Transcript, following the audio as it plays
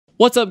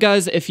What's up,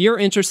 guys? If you're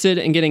interested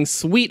in getting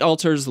sweet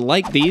altars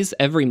like these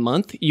every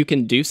month, you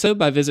can do so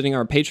by visiting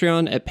our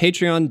Patreon at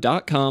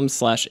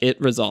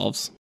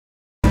patreon.com/itresolves.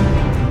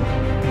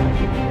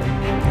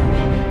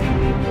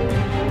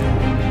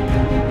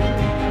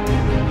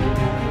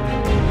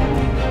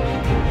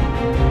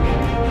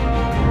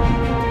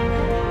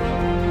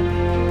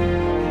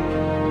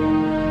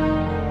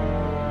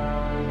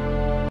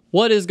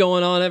 What is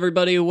going on,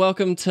 everybody?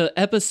 Welcome to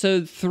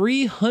episode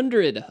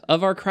 300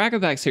 of our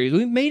Crack-A-Pack series.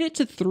 We've made it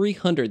to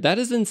 300. That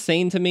is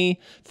insane to me.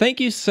 Thank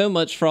you so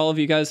much for all of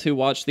you guys who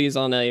watch these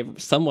on a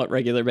somewhat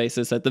regular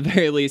basis, at the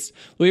very least.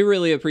 We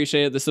really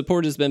appreciate it. The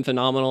support has been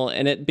phenomenal,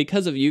 and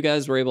because of you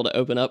guys, we're able to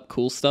open up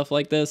cool stuff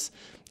like this.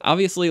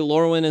 Obviously,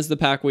 Lorwyn is the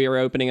pack we are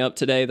opening up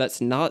today.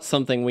 That's not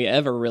something we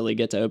ever really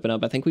get to open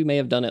up. I think we may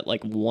have done it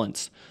like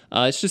once.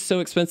 It's just so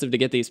expensive to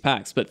get these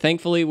packs. But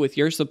thankfully, with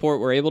your support,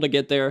 we're able to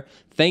get there.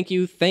 Thank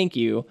you, thank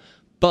you.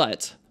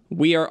 But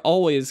we are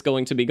always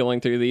going to be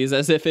going through these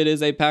as if it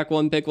is a pack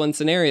one, pick one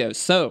scenario.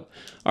 So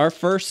our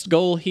first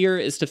goal here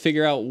is to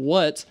figure out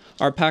what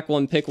our pack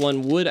one, pick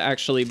one would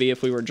actually be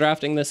if we were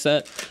drafting this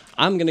set.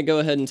 I'm going to go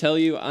ahead and tell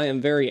you I am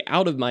very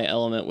out of my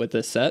element with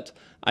this set.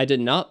 I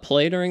did not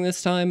play during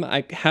this time.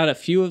 I had a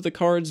few of the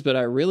cards, but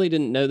I really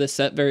didn't know this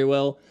set very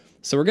well.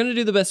 So we're going to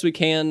do the best we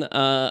can.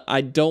 I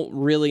don't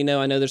really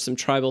know. I know there's some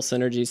tribal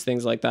synergies,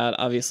 things like that.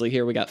 Obviously,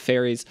 here we got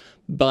fairies,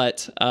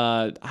 but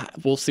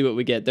we'll see what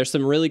we get. There's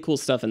some really cool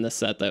stuff in this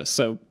set, though,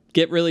 so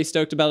get really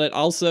stoked about it.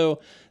 Also,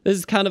 this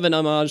is kind of an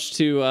homage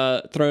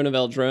to Throne of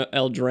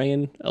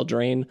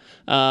Eldraine,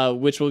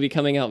 which will be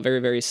coming out very,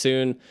 very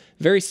soon.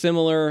 Very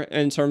similar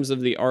in terms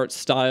of the art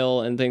style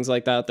and things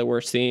like that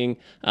we're seeing.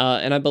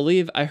 And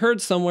I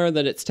heard somewhere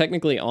that it's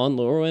technically on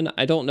Lorwyn.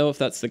 I don't know if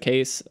that's the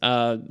case.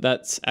 I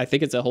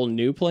think it's a whole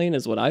new plane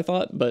is what I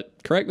thought, but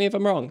correct me if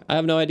I'm wrong. I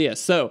have no idea.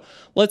 So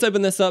let's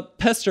open this up.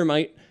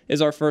 Pestermite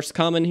is our first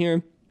common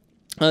here.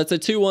 It's a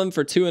 2/1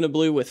 for 2 and a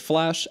blue with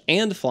flash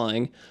and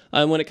flying.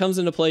 When it comes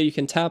into play, you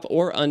can tap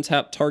or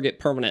untap target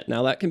permanent.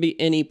 Now, that can be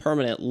any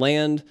permanent,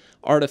 land,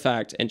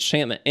 artifact,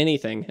 enchantment,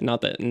 anything.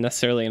 Not that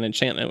necessarily an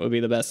enchantment would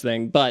be the best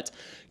thing, but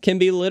can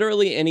be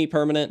literally any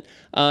permanent.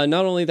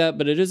 Not only that,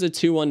 but it is a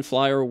 2/1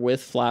 flyer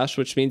with flash,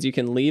 which means you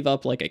can leave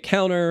up like a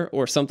counter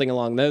or something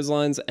along those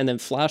lines, and then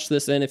flash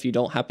this in if you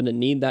don't happen to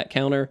need that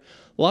counter.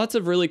 Lots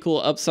of really cool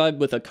upside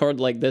with a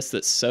card like this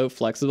that's so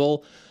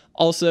flexible.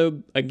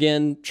 Also,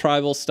 again,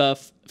 tribal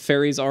stuff.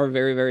 Fairies are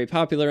very, very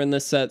popular in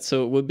this set,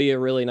 so it would be a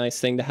really nice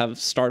thing to have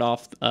start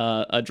off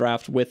a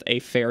draft with a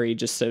fairy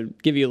just to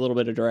give you a little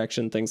bit of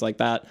direction, things like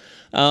that.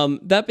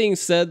 That being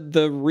said,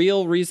 the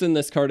real reason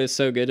this card is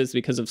so good is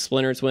because of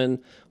Splinter Twin.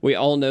 We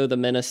all know the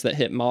menace that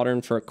hit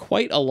Modern for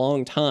quite a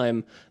long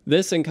time.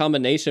 This in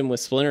combination with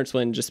Splinter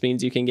Twin just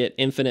means you can get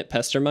infinite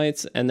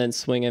Pestermites and then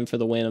swing in for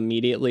the win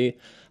immediately.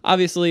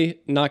 Obviously,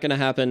 not going to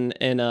happen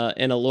in a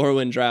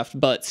Lorwyn draft,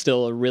 but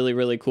still a really,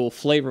 really cool,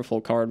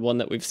 flavorful card, one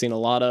that we've seen a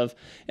lot of,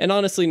 and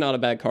honestly not a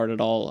bad card at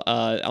all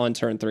on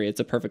turn 3. It's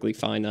a perfectly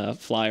fine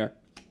flyer.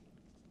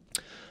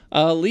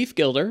 Leaf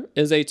Gilder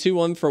is a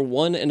 2/1 for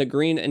 1 and a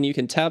green, and you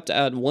can tap to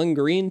add 1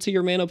 green to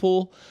your mana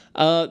pool.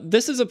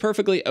 This is a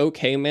perfectly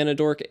okay mana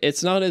dork.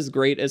 It's not as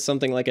great as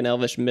something like an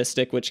Elvish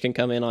Mystic, which can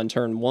come in on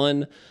turn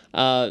 1.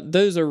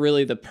 Those are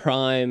really the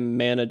prime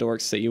mana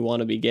dorks that you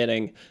want to be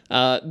getting.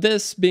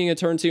 This, being a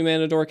turn 2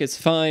 mana dork, is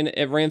fine.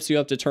 It ramps you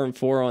up to turn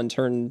 4 on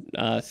turn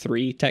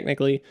 3,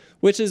 technically,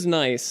 which is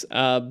nice.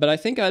 But I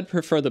think I'd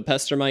prefer the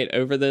Pestermite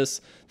over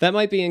this. That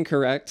might be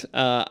incorrect.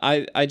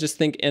 I just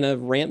think in a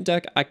ramp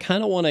deck, I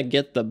kind of want to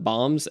get the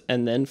bombs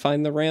and then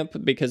find the ramp,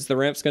 because the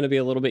ramp's going to be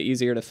a little bit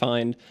easier to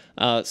find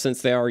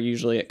since they are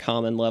usually at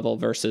common level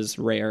versus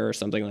rare or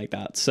something like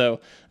that.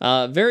 So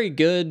very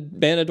good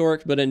mana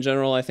dork, but in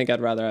general, I think I'd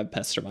rather have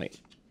Pestermite.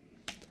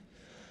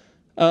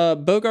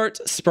 Bogart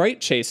Sprite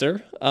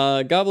Chaser,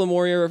 Goblin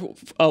Warrior,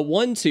 a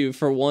 1/2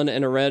 for 1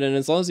 and a red, and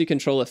as long as you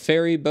control a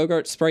fairy,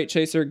 Bogart Sprite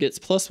Chaser gets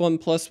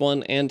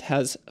 +1/+1 and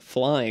has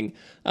flying.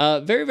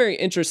 Very, very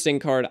interesting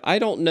card. I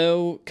don't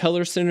know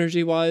color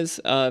synergy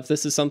wise if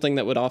this is something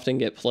that would often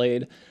get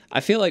played. I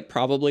feel like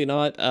probably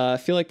not. I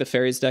feel like the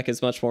fairies deck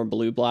is much more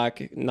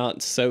blue-black,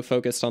 not so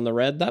focused on the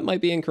red. That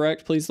might be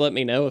incorrect. Please let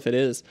me know if it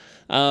is.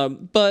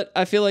 But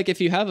I feel like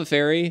if you have a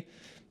fairy,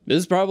 this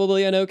is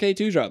probably an okay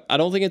 2-drop. I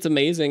don't think it's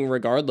amazing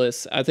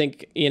regardless. I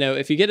think,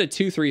 if you get a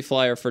 2/3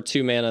 flyer for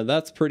 2 mana,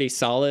 that's pretty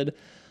solid.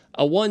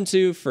 A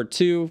 1/2 for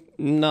 2,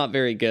 not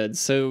very good.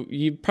 So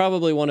you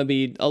probably want to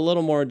be a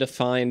little more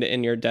defined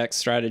in your deck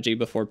strategy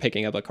before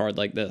picking up a card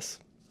like this.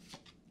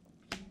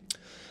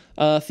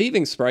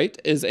 Thieving Sprite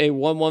is a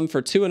 1/1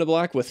 for 2 and a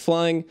black with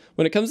flying.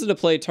 When it comes into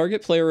play,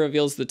 target player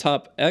reveals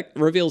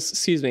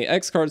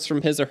X cards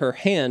from his or her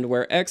hand,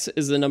 where X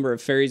is the number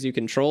of fairies you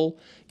control.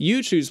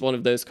 You choose one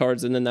of those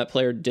cards, and then that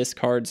player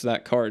discards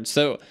that card.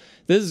 So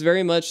this is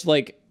very much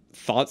like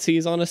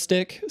Thoughtseize on a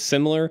stick,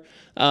 similar,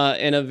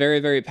 and a very,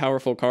 very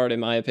powerful card in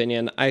my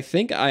opinion. I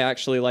think I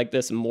actually like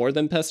this more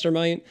than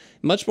Pestermite.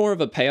 Much more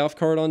of a payoff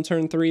card on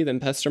turn 3 than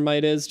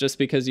Pestermite is, just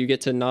because you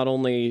get to not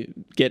only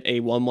get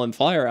a 1/1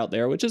 flyer out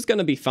there, which is going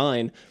to be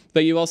fine,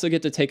 but you also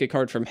get to take a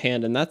card from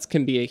hand, and that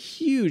can be a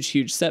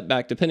huge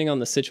setback depending on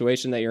the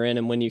situation that you're in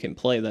and when you can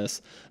play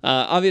this.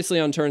 Obviously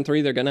on turn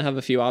 3, they're going to have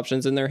a few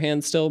options in their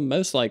hand still,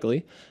 most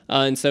likely,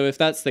 and so if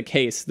that's the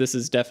case, this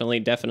is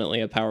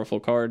definitely a powerful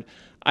card.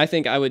 I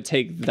think I would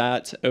take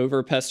that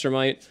over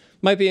Pestermite.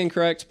 Might be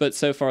incorrect, but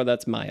so far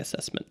that's my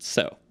assessment.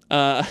 So,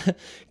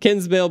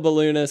 Kinsbale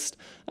Balloonist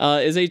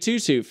is a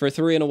 2/2 for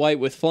 3 and a white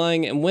with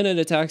flying, and when it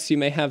attacks, you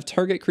may have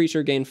target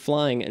creature gain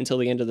flying until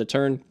the end of the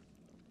turn.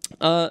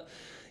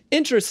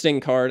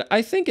 Interesting card.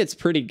 I think it's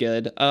pretty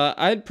good.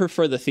 I'd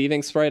prefer the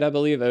Thieving Sprite, I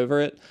believe,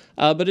 over it.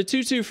 But a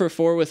 2/2 for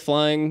 4 with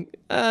flying,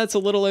 it's a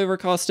little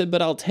overcosted,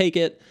 but I'll take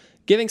it.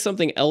 Giving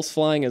something else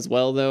flying as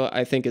well, though,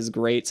 I think is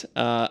great.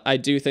 I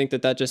do think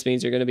that just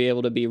means you're going to be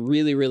able to be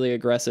really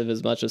aggressive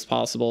as much as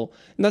possible,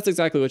 and that's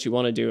exactly what you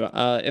want to do.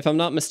 If I'm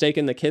not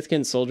mistaken, the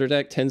Kithkin Soldier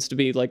deck tends to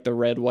be like the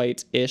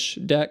red-white-ish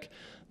deck.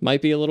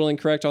 Might be a little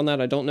incorrect on that.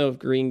 I don't know if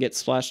green gets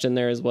splashed in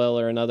there as well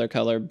or another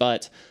color,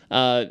 but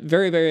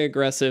very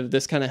aggressive.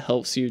 This kind of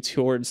helps you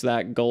towards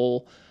that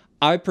goal.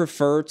 I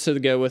prefer to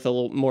go with a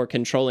little more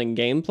controlling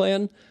game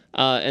plan,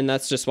 and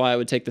that's just why I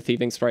would take the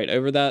Thieving Sprite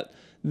over that.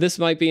 This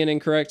might be an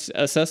incorrect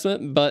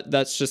assessment, but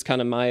that's just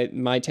kind of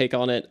my take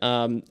on it.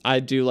 I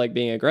do like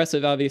being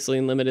aggressive, obviously,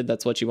 in limited.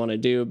 That's what you want to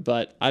do,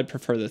 but I'd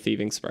prefer the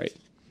Thieving Sprite.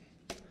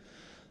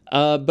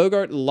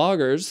 Bogart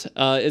Loggers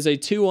is a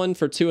 2/1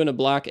 for 2 and a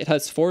black. It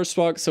has Forest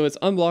Walk, so it's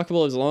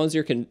unblockable as long as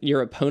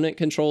your opponent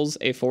controls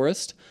a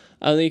forest.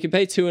 Then you can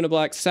pay 2 and a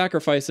black,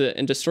 sacrifice it,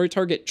 and destroy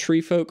target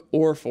tree folk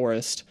or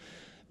forest.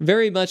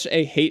 Very much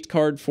a hate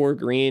card for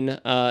green,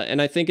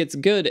 and I think it's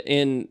good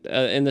in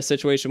the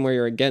situation where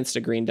you're against a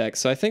green deck.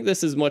 So I think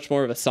this is much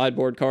more of a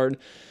sideboard card.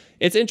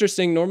 It's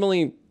interesting.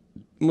 Normally,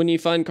 when you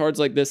find cards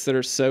like this that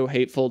are so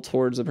hateful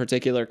towards a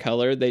particular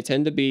color, they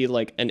tend to be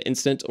like an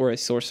instant or a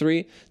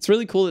sorcery. It's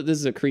really cool that this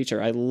is a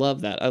creature. I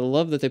love that. I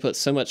love that they put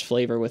so much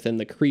flavor within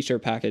the creature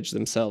package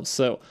themselves.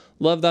 So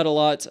love that a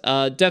lot.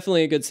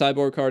 Definitely a good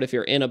sideboard card. If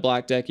you're in a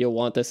black deck, you'll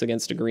want this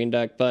against a green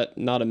deck, but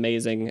not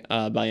amazing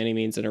by any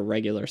means in a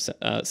regular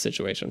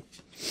situation.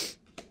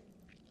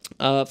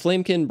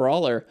 Flamekin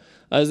Brawler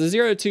is a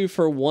 0/2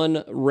 for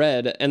 1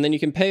 red, and then you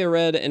can pay a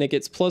red and it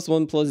gets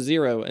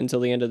 +1/+0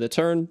 until the end of the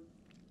turn.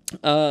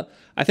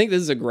 I think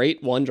this is a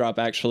great 1-drop,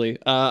 actually.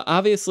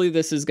 Obviously,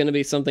 this is going to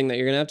be something that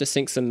you're going to have to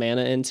sink some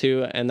mana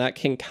into, and that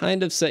can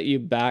kind of set you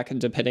back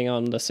depending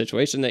on the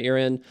situation that you're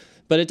in.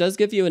 But it does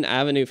give you an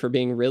avenue for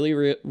being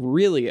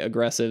really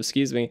aggressive,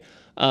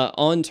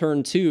 on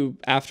turn 2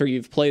 after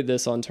you've played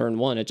this on turn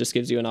 1. It just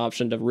gives you an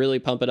option to really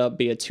pump it up,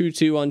 be a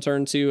 2/2 on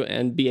turn 2,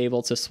 and be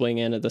able to swing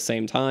in at the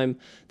same time.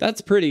 That's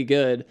pretty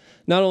good.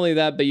 Not only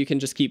that, but you can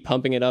just keep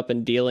pumping it up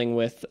and dealing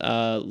with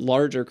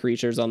larger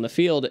creatures on the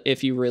field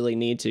if you really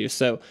need to.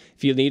 So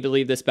if you need to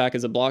leave this back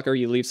as a blocker,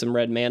 you leave some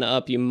red mana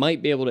up, you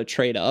might be able to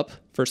trade up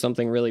for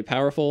something really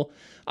powerful.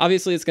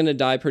 Obviously, it's going to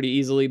die pretty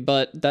easily,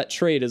 but that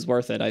trade is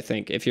worth it, I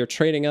think. If you're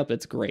trading up,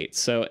 it's great.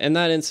 So in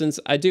that instance,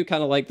 I do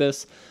kind of like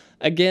this.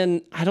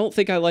 Again, I don't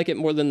think I like it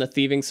more than the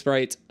Thieving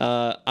Sprite.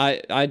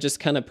 I just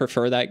kind of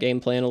prefer that game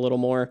plan a little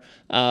more.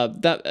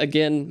 That,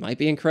 again, might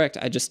be incorrect.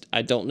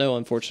 I don't know,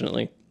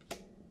 unfortunately.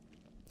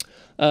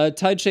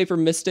 Tideshaper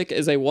Mystic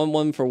is a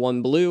 1/1 for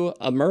 1 blue,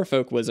 a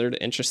Merfolk Wizard,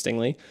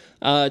 interestingly.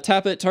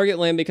 Tap it, target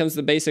land becomes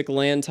the basic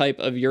land type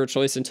of your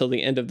choice until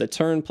the end of the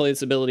turn. Play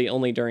this ability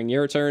only during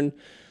your turn.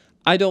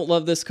 I don't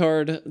love this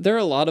card. There are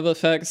a lot of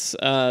effects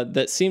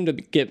that seem to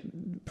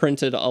get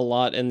printed a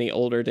lot in the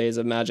older days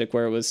of Magic,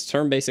 where it was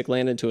turn basic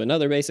land into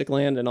another basic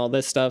land and all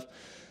this stuff.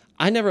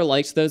 I never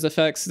liked those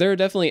effects. There are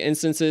definitely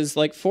instances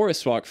like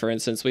Forest Walk, for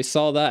instance. We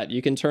saw that.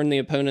 You can turn the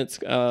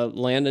opponent's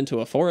land into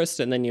a forest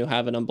and then you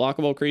have an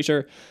unblockable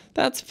creature.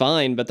 That's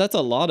fine, but that's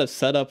a lot of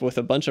setup with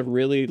a bunch of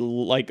really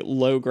like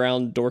low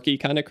ground dorky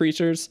kind of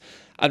creatures.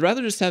 I'd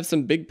rather just have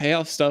some big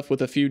payoff stuff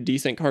with a few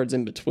decent cards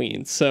in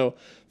between. So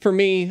for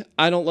me,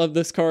 I don't love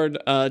this card.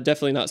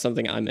 Definitely not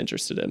something I'm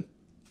interested in.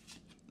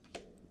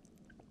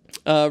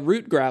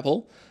 Root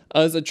Grapple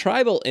is a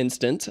tribal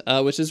instant,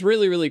 which is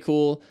really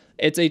cool.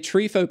 It's a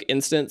Tree Folk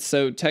instant,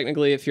 so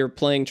technically if you're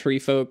playing Tree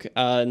Folk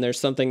and there's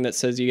something that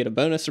says you get a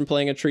bonus from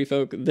playing a Tree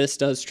Folk, this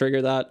does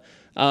trigger that.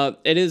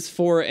 It is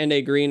 4 and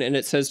a green, and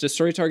it says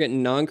destroy target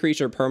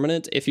non-creature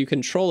permanent. If you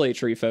control a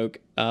Tree Folk,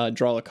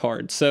 draw a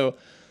card. So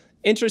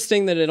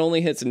interesting that it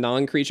only hits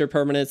non-creature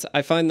permanents.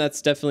 I find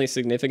that's definitely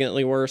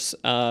significantly worse,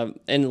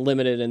 and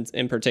limited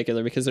in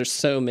particular, because there's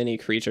so many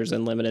creatures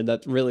in limited.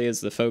 That really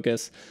is the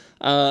focus.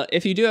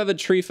 If you do have a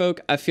Tree Folk,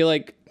 I feel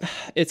like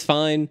it's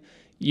fine.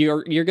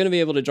 You're going to be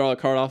able to draw a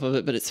card off of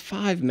it, but it's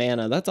 5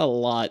 mana. That's a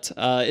lot.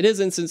 It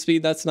is instant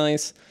speed. That's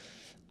nice.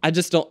 I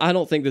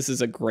don't think this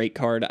is a great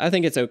card. I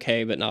think it's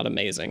okay, but not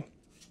amazing.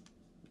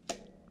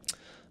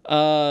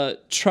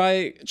 Triclopian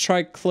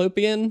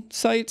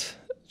Site.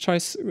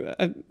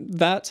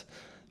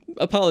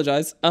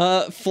 Apologize.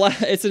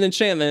 It's an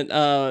enchantment,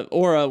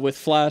 aura with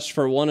flash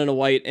for 1 and a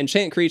white.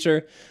 Enchant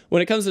creature.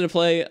 When it comes into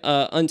play,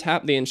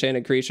 untap the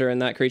enchanted creature, and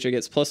that creature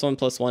gets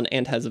 +1/+1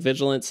 and has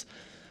vigilance.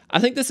 I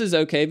think this is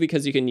okay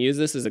because you can use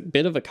this as a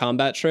bit of a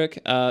combat trick.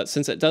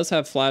 Since it does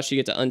have flash, you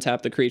get to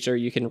untap the creature.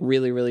 You can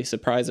really, really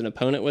surprise an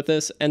opponent with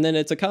this. And then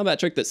it's a combat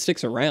trick that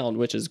sticks around,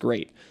 which is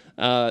great.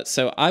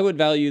 So I would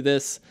value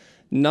this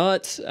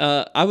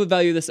I would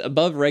value this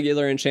above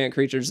regular enchant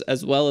creatures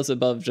as well as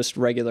above just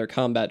regular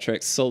combat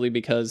tricks solely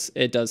because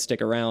it does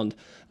stick around.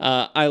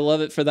 I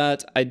love it for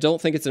that. I don't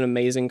think it's an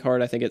amazing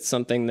card. I think it's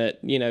something that,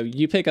 you know,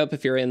 you pick up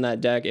if you're in that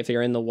deck. If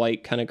you're in the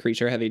white kind of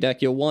creature heavy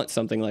deck, you'll want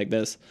something like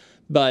this.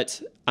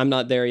 But I'm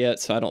not there yet,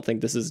 so I don't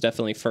think this is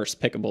definitely first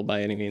pickable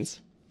by any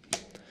means.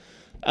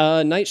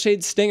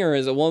 Nightshade Stinger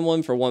is a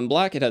 1/1 for 1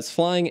 black. It has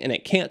flying and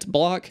it can't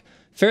block.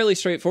 Fairly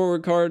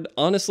straightforward card,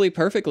 honestly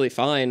perfectly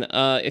fine.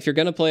 If you're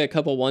going to play a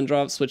couple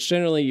 1-drops, which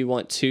generally you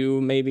want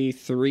 2, maybe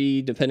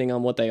 3, depending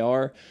on what they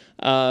are,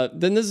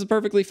 then this is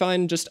perfectly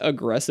fine, just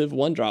aggressive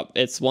 1-drop.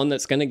 It's one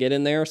that's going to get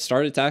in there,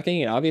 start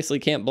attacking. It obviously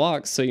can't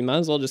block, so you might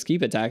as well just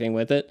keep attacking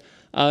with it.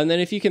 And then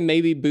if you can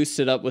maybe boost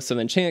it up with some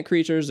enchant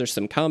creatures or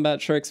some combat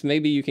tricks,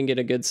 maybe you can get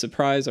a good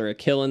surprise or a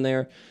kill in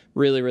there.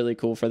 Really, really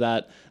cool for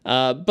that.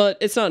 But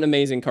it's not an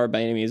amazing card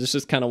by any means. It's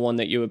just kind of one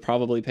that you would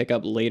probably pick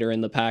up later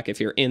in the pack if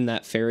you're in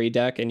that fairy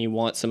deck and you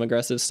want some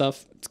aggressive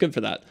stuff. It's good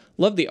for that.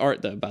 Love the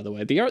art though, by the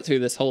way. The art through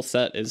this whole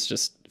set is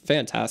just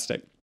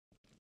fantastic.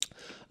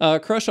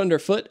 Crush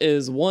Underfoot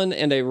is 1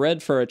 and a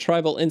red for a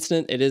tribal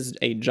instant. It is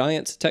a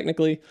giant,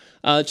 technically.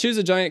 Choose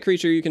a giant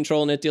creature you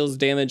control and it deals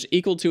damage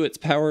equal to its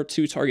power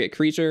to target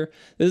creature.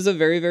 This is a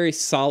very, very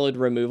solid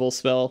removal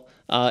spell.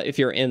 If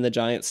you're in the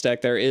giant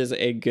deck, there is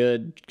a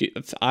good,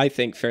 I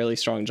think, fairly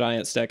strong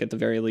giant deck at the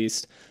very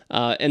least.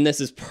 And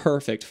this is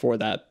perfect for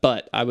that,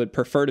 but I would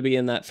prefer to be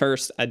in that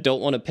first. I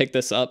don't want to pick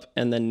this up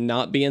and then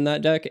not be in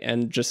that deck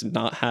and just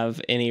not have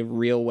any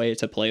real way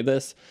to play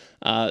this.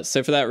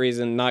 So for that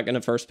reason, not going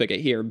to first pick it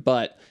here,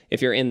 but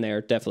if you're in there,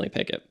 definitely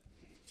pick it.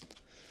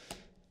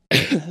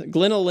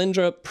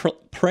 Glenalindra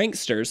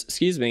Pranksters,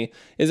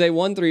 is a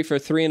 1/3 for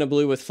 3 and a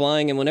blue with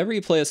flying, and whenever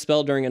you play a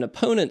spell during an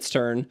opponent's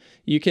turn,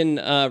 you can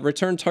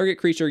return target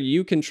creature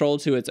you control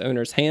to its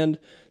owner's hand.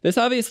 This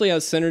obviously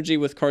has synergy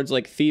with cards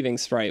like Thieving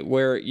Sprite,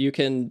 where you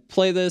can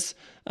play this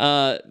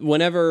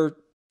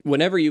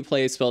whenever you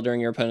play a spell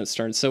during your opponent's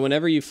turn. So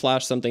whenever you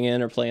flash something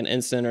in or play an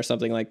instant or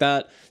something like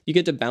that, you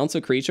get to bounce a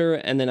creature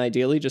and then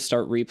ideally just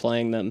start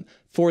replaying them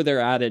for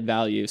their added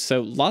value.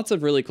 So lots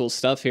of really cool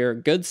stuff here.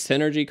 Good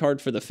synergy card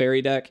for the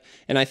fairy deck,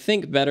 and I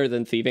think better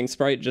than Thieving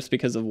Sprite just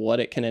because of what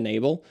it can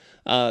enable.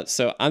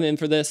 So I'm in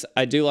for this.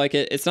 I do like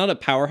it. It's not a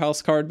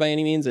powerhouse card by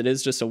any means. It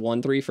is just a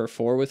 1/3 for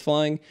 4 with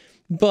flying,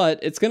 but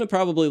it's going to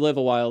probably live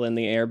a while in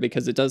the air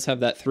because it does have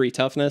that 3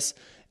 toughness.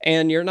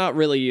 And you're not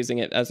really using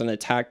it as an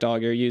attack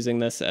dog. You're using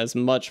this as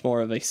much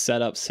more of a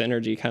setup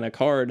synergy kind of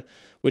card,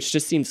 which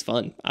just seems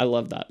fun. I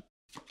love that.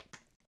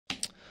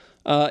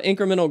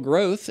 Incremental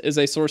Growth is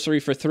a sorcery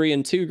for 3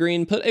 and 2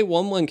 green. Put a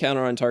 1/1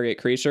 counter on target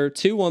creature,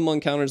 2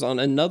 1/1 counters on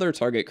another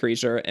target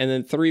creature, and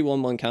then 3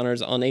 1/1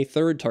 counters on a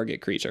third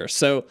target creature.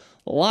 So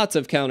lots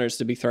of counters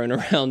to be thrown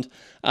around.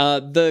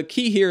 The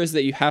key here is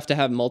that you have to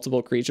have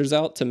multiple creatures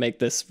out to make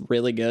this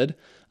really good.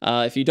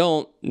 If you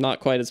don't, not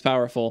quite as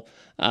powerful.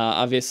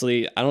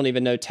 Obviously, I don't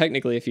even know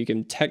technically if you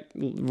can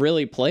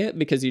really play it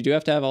because you do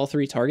have to have all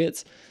 3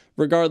 targets.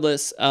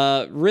 Regardless,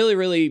 really,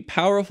 really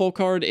powerful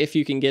card if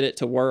you can get it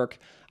to work.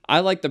 I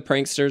like the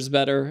Pranksters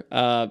better.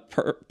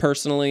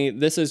 Personally,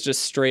 this is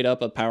just straight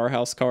up a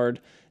powerhouse card,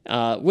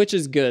 which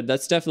is good.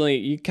 That's definitely,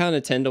 you kind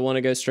of tend to want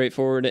to go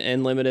straightforward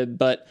and limited,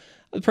 but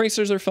the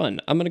Pranksters are fun.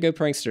 I'm going to go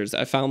Pranksters.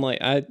 I found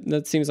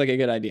that seems like a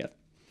good idea.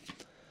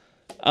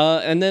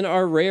 And then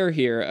our rare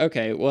here.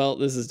 Okay, well,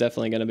 this is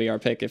definitely going to be our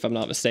pick if I'm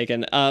not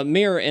mistaken.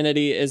 Mirror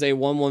Entity is a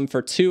 1/1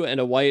 for 2 and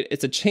a white.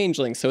 It's a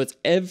changeling, so it's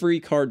every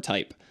card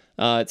type.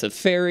 It's a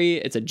fairy,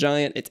 it's a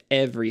giant, it's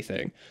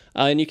everything.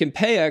 And you can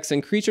pay X,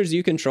 and creatures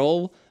you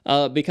control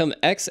become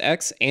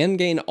XX and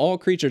gain all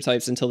creature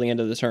types until the end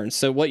of the turn.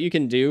 So what you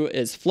can do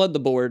is flood the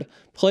board,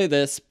 play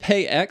this,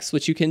 pay X,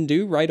 which you can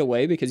do right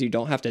away because you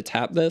don't have to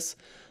tap this,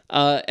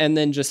 and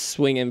then just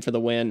swing in for the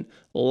win.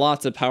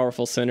 Lots of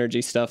powerful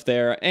synergy stuff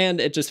there,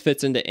 and it just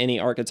fits into any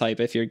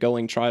archetype if you're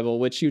going tribal,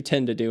 which you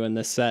tend to do in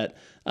this set.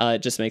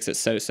 It just makes it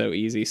so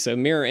easy. So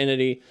Mirror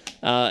Entity,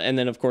 and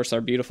then of course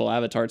our beautiful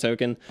avatar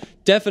token.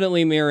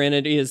 Definitely Mirror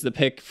Entity is the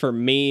pick for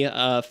me.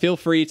 Feel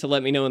free to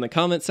let me know in the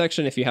comment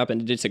section if you happen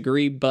to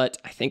disagree, but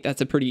I think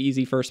that's a pretty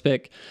easy first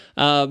pick.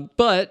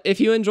 But if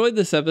you enjoyed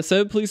this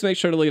episode, please make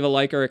sure to leave a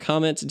like or a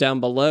comment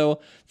down below.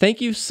 Thank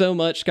you so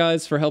much,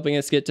 guys, for helping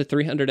us get to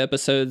 300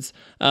 episodes.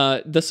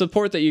 The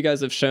support that you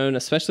guys have shown,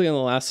 especially in the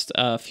last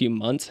few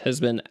months, has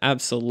been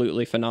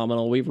absolutely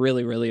phenomenal. We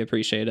really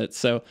appreciate it.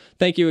 So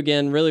thank you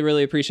again.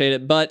 Really appreciate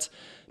it. But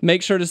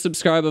make sure to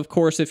subscribe, of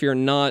course, if you're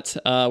not.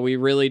 We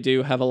really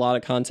do have a lot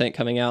of content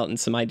coming out and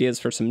some ideas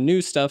for some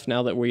new stuff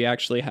now that we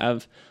actually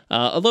have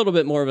a little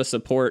bit more of a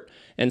support.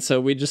 And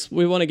so we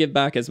want to give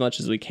back as much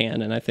as we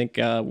can. And I think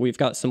we've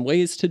got some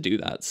ways to do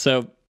that.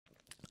 So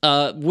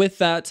with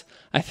that,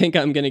 I think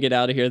I'm going to get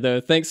out of here,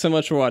 though. Thanks so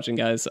much for watching,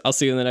 guys. I'll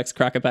see you in the next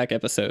Crack-A-Pack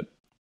episode.